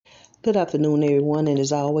Good afternoon, everyone. And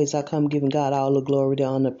as always, I come giving God all the glory, the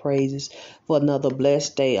honor, praises for another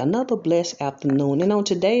blessed day, another blessed afternoon. And on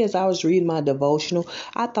today, as I was reading my devotional,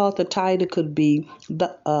 I thought the title could be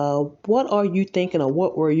 "What Are You Thinking?" or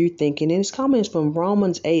 "What Were You Thinking?" And it's coming from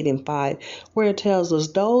Romans 8:5, where it tells us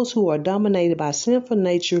those who are dominated by sinful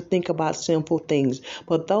nature think about sinful things,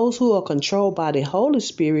 but those who are controlled by the Holy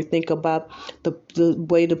Spirit think about the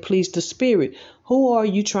way to please the Spirit. Who are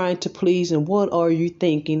you trying to please, and what are you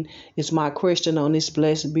thinking is my question on this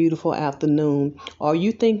blessed, beautiful afternoon. Are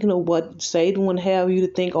you thinking of what Satan would have you to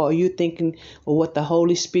think, or are you thinking of what the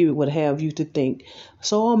Holy Spirit would have you to think?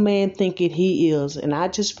 So a man thinketh he is, and I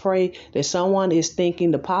just pray that someone is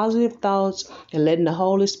thinking the positive thoughts and letting the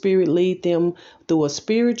Holy Spirit lead them through a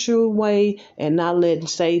spiritual way and not letting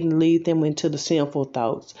Satan lead them into the sinful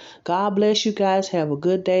thoughts. God bless you guys. Have a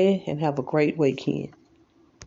good day and have a great weekend.